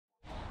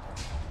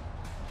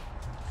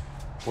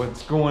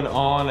What's going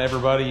on,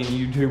 everybody in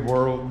YouTube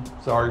world?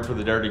 Sorry for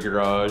the dirty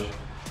garage.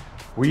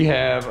 We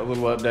have a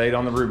little update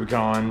on the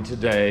Rubicon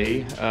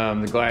today,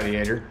 the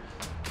Gladiator.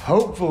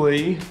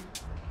 Hopefully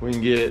we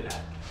can get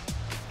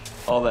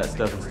all that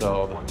stuff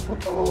installed.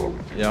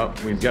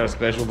 Yep, we've got a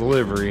special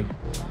delivery,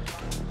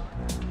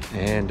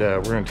 and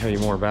we're gonna tell you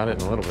more about it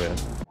in a little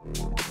bit.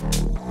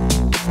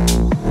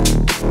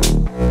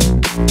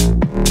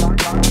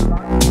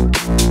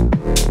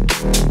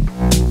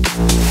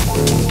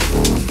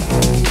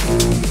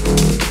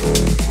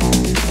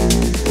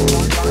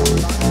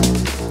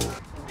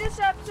 This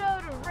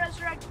episode of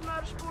Resurrected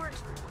Motorsports,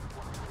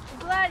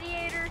 the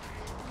Gladiator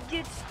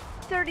gets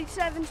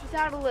 37s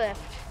without a lift.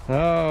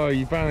 Oh,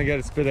 you finally got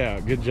it spit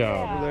out. Good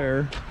job. Yeah. Over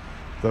there.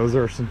 Those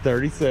are some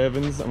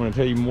 37s. I'm going to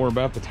tell you more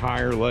about the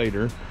tire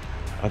later.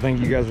 I think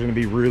you guys are going to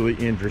be really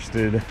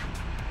interested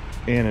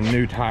in a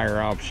new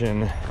tire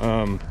option,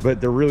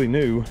 but they're really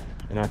new,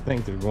 and I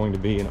think they're going to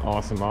be an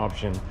awesome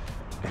option,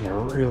 and they're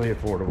really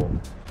affordable.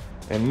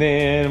 And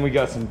then we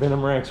got some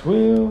Venomrex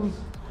wheels.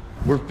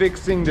 We're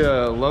fixing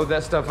to load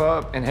that stuff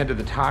up and head to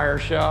the tire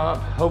shop.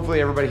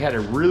 Hopefully everybody had a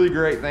really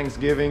great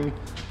Thanksgiving,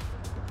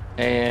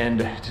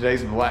 and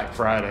today's Black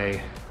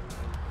Friday.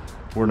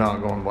 We're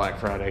not going Black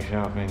Friday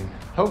shopping.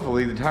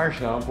 Hopefully the tire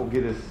shop will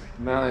get us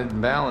mounted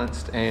and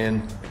balanced,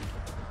 and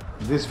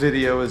this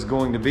video is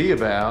going to be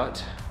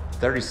about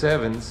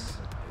 37s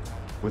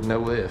with no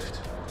lift.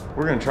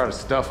 We're gonna try to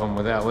stuff them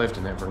without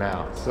lifting it for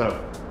now.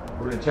 So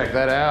we're gonna check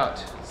that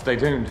out. Stay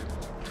tuned.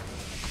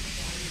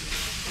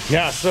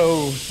 Yeah,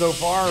 so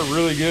far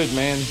really good,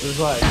 man. There's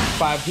like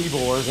 5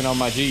 people working on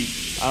my Jeep.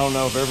 I don't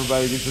know if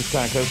everybody gets this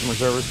kind of customer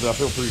service, but I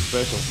feel pretty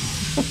special.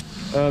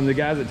 The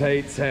guys at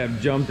Tate's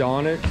have jumped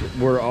on it.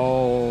 We're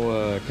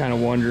all kind of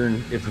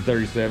wondering if the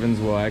 37s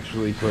will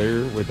actually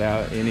clear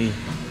without any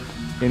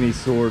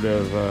sort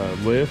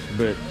of lift,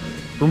 but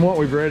from what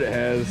we've read, it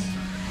has.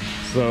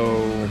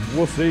 So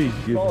we'll see.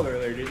 You called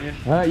earlier, didn't you?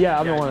 Yeah,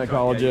 I'm the one that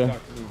called you.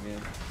 Talked to me,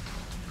 man.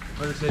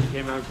 First said you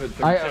came out and put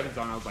 37s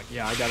on. I was like,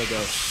 yeah, I gotta go.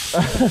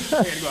 I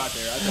gotta go out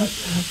there. I got you.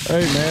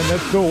 Hey man,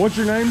 that's cool. What's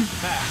your name?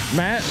 Matt.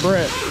 Matt?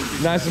 Brett.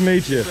 Nice to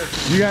meet you.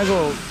 You guys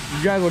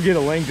will get a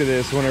link to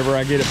this whenever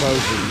I get it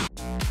posted.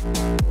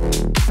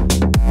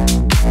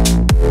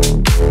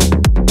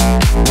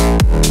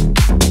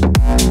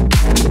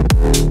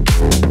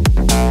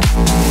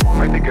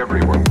 I think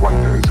everyone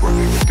wonders what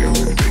they would do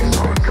if they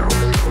saw a ghost.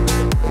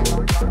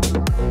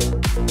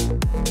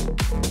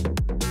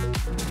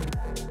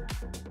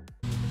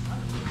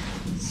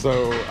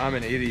 So I'm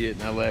an idiot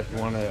and I left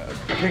I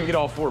couldn't get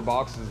all 4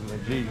 boxes in the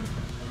Jeep.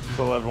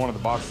 So I left one of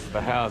the boxes at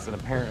the house, and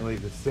apparently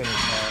the center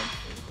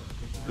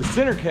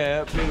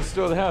cap is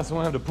still at the house. So I'm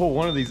gonna have to pull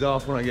one of these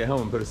off when I get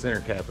home and put a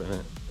center cap in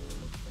it.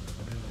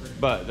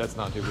 But that's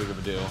not too big of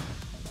a deal.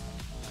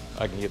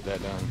 I can get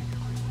that done.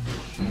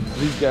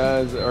 These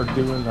guys are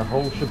doing the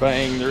whole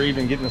shebang. They're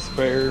even getting a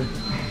spare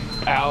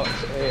out,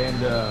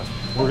 and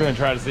we're gonna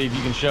try to see if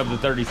you can shove the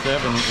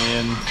 37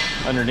 in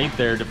underneath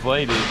there,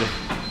 deflated,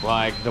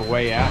 like the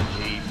way out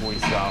Jeep we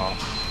saw.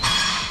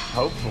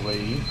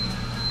 Hopefully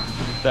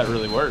that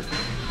really works.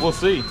 We'll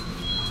see.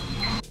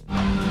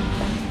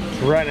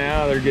 So right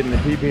now they're getting the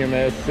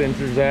PPMS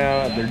sensors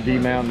out. They're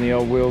demounting the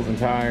old wheels and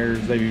tires.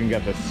 They've even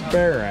got the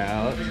spare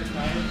out.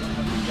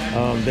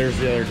 There's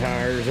the other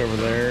tires over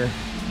there.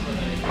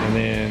 And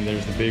then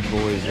there's the big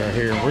boys right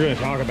here. We're gonna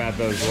talk about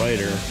those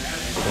later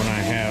when I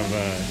have,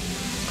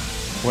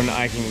 when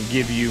I can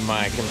give you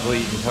my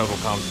complete and total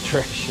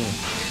concentration.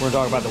 We're gonna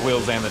talk about the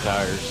wheels and the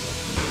tires.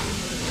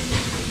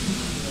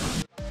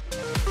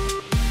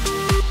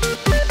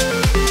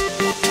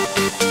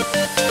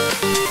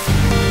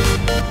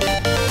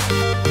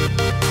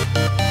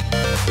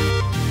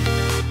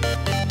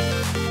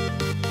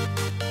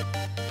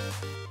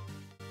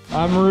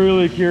 I'm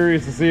really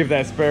curious to see if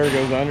that spare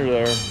goes under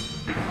there.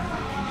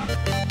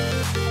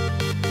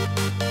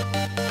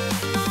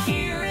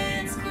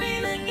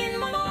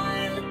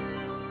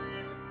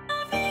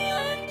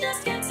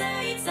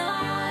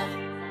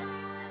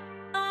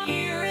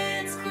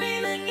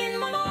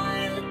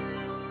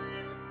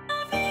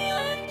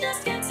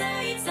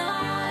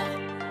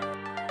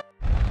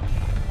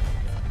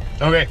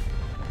 Okay,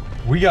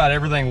 we got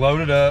everything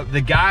loaded up. The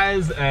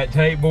guys at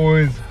Tate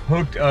Boys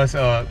hooked us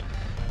up.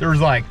 There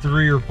was like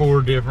 3 or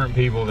 4 different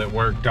people that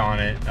worked on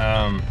it.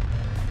 I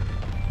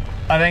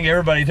think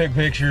everybody took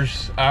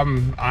pictures.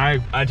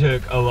 I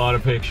took a lot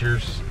of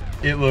pictures.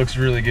 It looks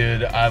really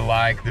good. I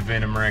like the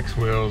Venomrex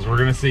wheels. We're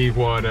gonna see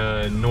what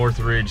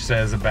Northridge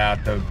says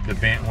about the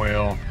vent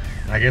wheel.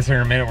 I guess here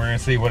in a minute we're gonna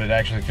see what it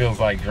actually feels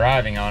like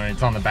driving on it.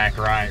 It's on the back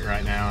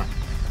right now.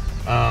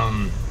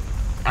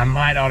 I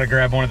might ought to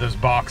grab one of those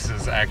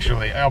boxes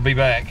actually. I'll be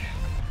back.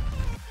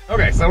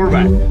 Okay, so we're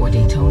back. Or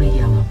Daytona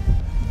yellow.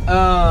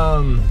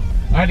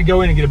 I had to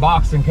go in and get a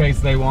box in case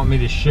they want me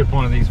to ship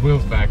one of these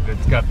wheels back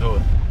that's got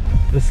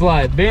the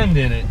slight bend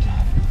in it.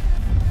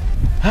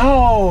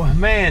 Oh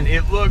man,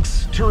 it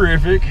looks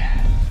terrific.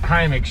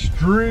 I am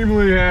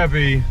extremely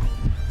happy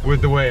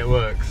with the way it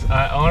looks.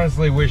 I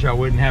honestly wish I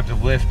wouldn't have to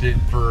lift it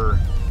for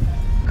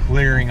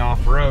clearing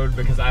off-road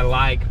because I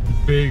like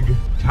big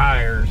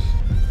tires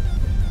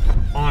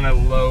on a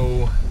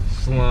low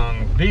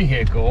slung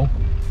vehicle.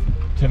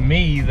 To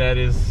me, that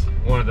is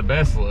one of the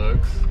best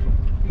looks.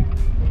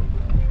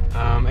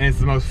 And it's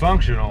the most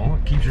functional.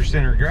 It keeps your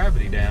center of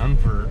gravity down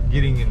for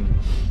getting in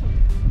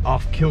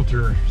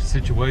off-kilter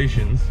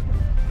situations.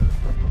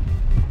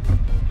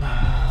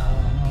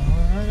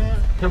 A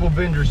couple of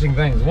interesting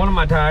things. One of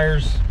my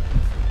tires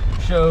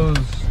shows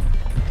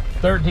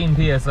 13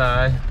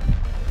 PSI,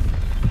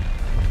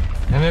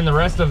 and then the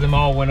rest of them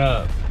all went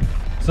up.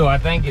 So I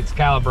think it's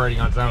calibrating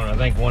on its own. I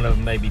think one of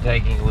them may be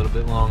taking a little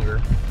bit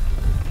longer.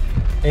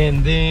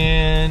 And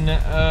then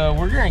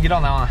we're gonna get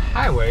on the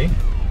highway.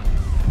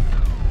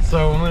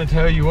 So I'm gonna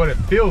tell you what it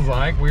feels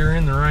like. We're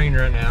in the rain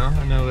right now.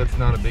 I know that's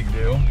not a big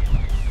deal.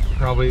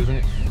 Probably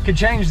isn't. Could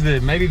change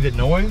maybe the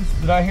noise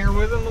that I hear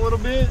with them a little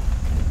bit.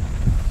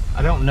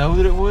 I don't know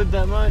that it would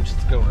that much.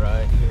 Let's go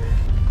right here.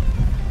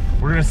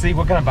 We're gonna see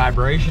what kind of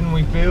vibration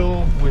we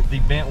feel with the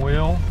bent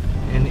wheel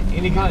and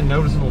any kind of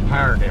noticeable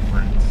power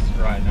difference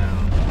right now.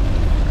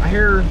 I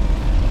hear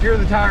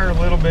the tire a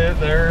little bit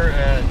there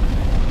at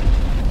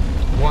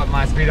what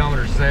my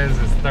speedometer says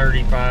is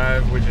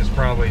 35, which is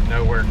probably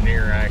nowhere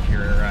near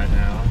accurate right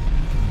now.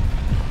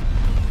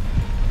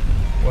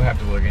 We'll have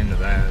to look into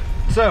that.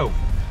 So,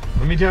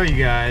 let me tell you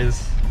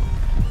guys,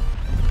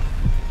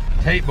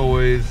 Tate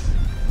boys,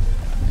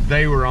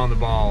 they were on the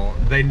ball.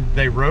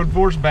 They road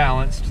force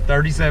balanced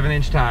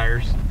 37-inch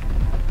tires.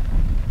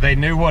 They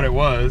knew what it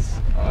was,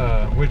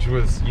 which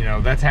was, you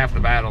know, that's half the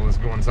battle, is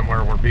going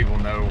somewhere where people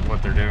know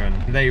what they're doing.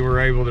 They were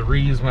able to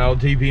reuse my old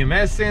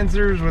TPMS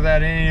sensors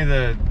without any of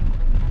the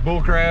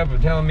bullcrap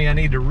of telling me I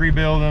need to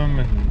rebuild them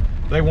and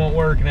they won't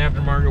work in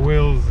aftermarket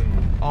wheels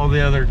and all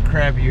the other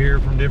crap you hear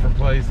from different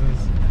places.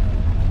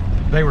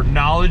 They were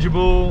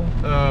knowledgeable.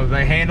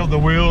 They handled the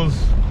wheels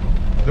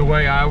the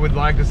way I would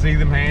like to see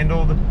them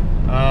handled.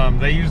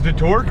 They used a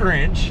torque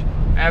wrench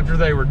after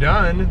they were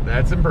done.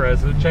 That's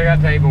impressive. Check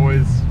out Tate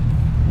Boys,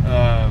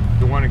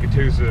 the one in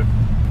Catoosa.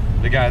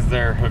 The guys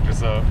there hooked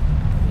us up.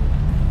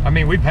 I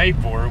mean, we paid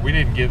for it. We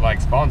didn't get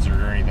like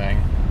sponsored or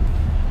anything,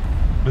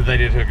 but they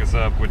did hook us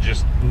up with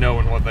just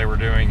knowing what they were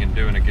doing and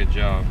doing a good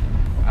job.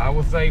 I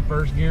will say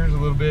first gear's a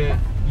little bit,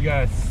 you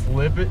gotta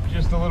slip it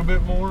just a little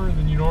bit more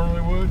than you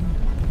normally would.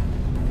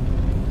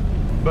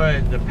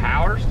 But the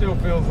power still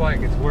feels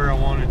like it's where I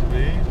want it to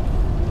be.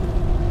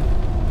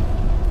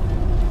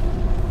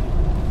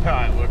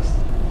 God, it looks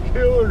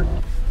killer.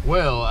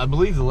 Well, I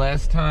believe the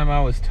last time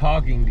I was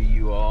talking to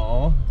you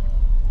all,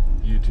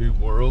 YouTube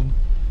world,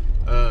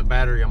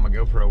 battery on my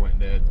GoPro went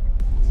dead.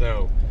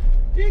 So,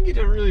 didn't get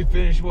to really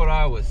finish what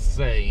I was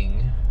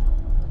saying.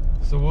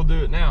 So we'll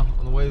do it now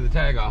on the way to the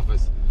tag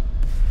office.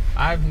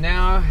 I've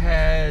now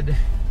had,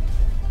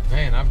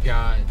 man, I've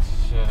got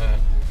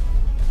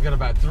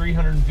about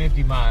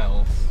 350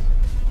 miles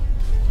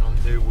on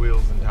new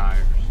wheels and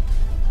tires.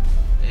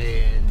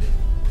 And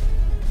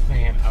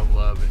man, I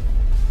love it.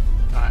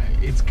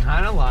 It's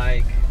kind of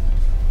like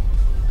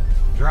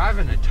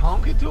driving a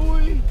Tonka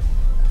toy.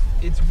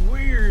 It's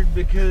weird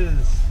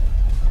because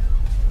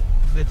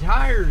the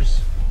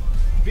tires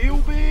feel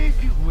big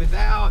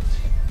without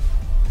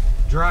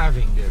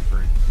driving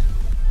different.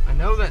 I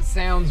know that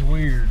sounds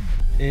weird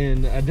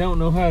and I don't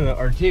know how to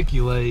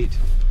articulate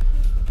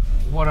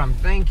what I'm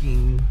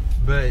thinking,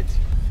 but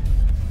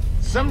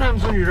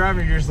sometimes when you're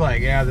driving you're just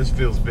like, yeah, this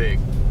feels big.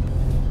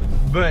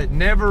 But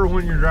never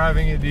when you're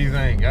driving it do you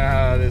think,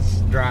 this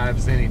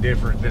drives any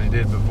different than it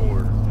did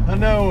before. I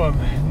know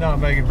I'm not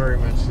making very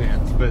much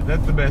sense, but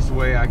that's the best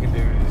way I can do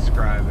to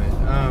describe it.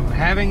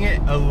 Having it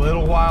a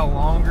little while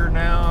longer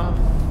now,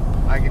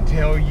 I can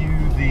tell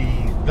you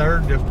the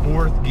third to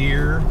fourth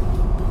gear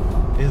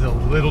is a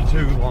little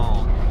too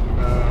long.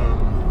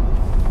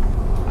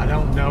 I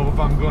don't know if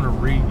I'm going to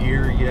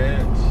re-gear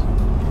yet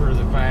for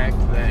the fact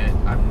that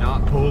I'm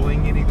not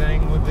pulling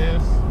anything with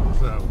this.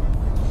 So,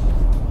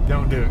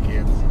 don't do it,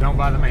 kids. Don't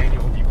buy the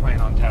manual if you plan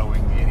on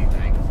towing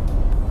anything.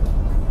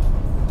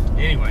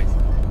 Anyways,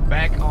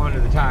 back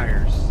onto the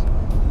tires.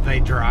 They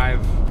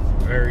drive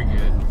very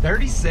good.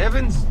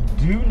 37s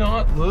do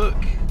not look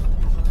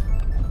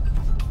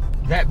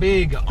that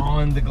big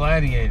on the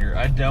Gladiator.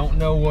 I don't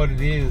know what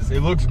it is. It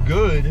looks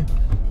good.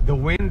 The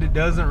wind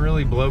doesn't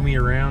really blow me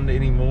around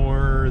any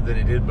more than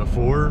it did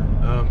before.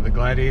 The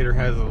Gladiator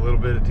has a little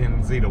bit of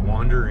tendency to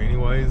wander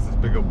anyways, this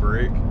big old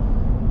brick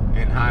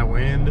in high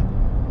wind.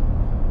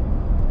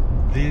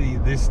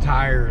 This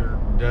tire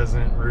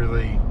doesn't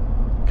really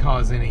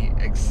cause any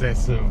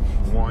excessive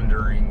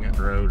wandering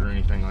road or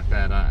anything like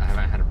that. I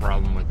haven't had a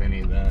problem with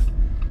any of that.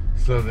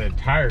 So the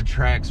tire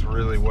tracks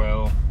really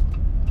well.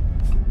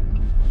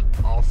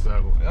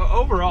 Also,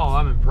 overall,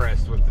 I'm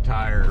impressed with the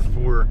tire.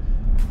 For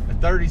a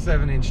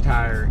 37-inch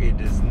tire, it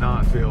does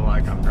not feel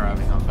like I'm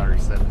driving on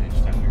 37-inch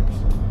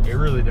tires. It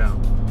really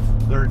don't.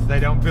 They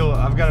don't feel,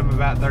 I've got them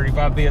about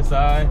 35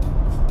 PSI,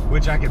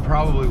 which I could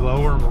probably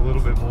lower them a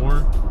little bit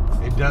more.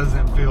 It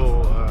doesn't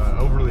feel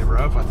overly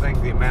rough. I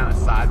think the amount of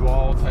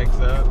sidewall takes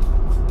up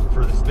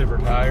for the stiffer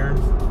tire.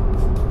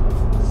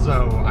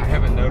 so I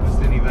haven't noticed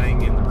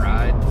anything in the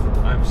ride.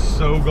 I'm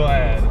so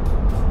glad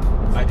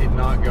I did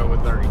not go with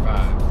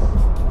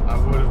 35s. I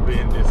would have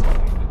been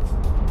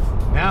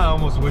disappointed. Now I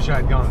almost wish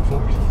I'd gone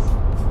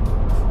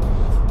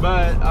 40s.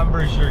 But I'm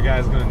pretty sure a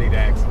guy's gonna need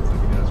axles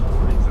if he does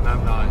 40s, and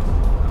I'm not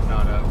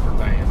up for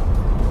paying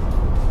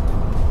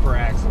for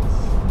axles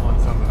on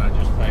something I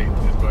just paid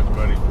this much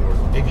money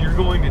for. If you're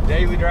going to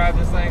daily drive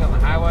this thing on the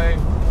highway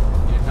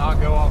and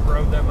not go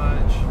off-road that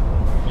much,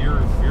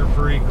 you're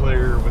free and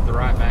clear with the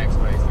right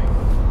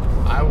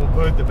backspacing. I will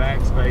put the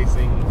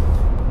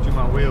backspacing to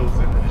my wheels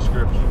in the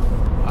description.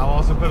 I'll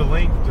also put a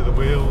link to the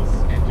wheels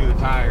and to the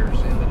tires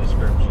in the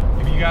description.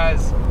 If you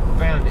guys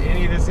found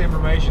any of this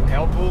information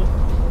helpful,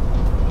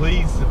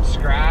 please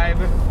subscribe.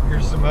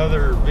 Here's some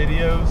other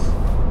videos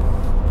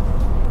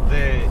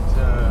that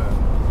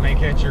may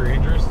catch your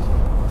interest,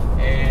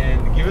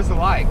 and give us a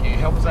like. It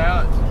helps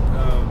out.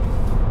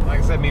 Like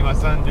I said, me and my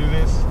son do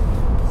this,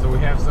 so we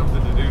have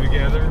something to do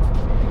together,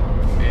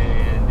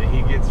 and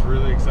he gets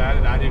really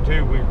excited. I do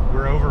too.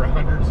 We're over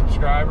 100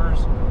 subscribers.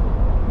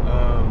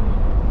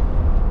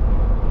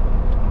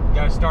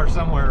 Got to start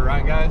somewhere,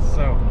 right, guys?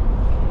 So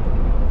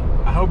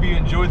I hope you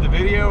enjoyed the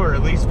video, or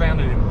at least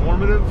found it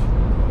informative.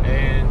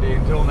 And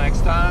until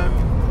next time,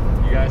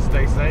 you guys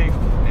stay safe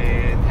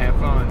and have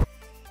fun.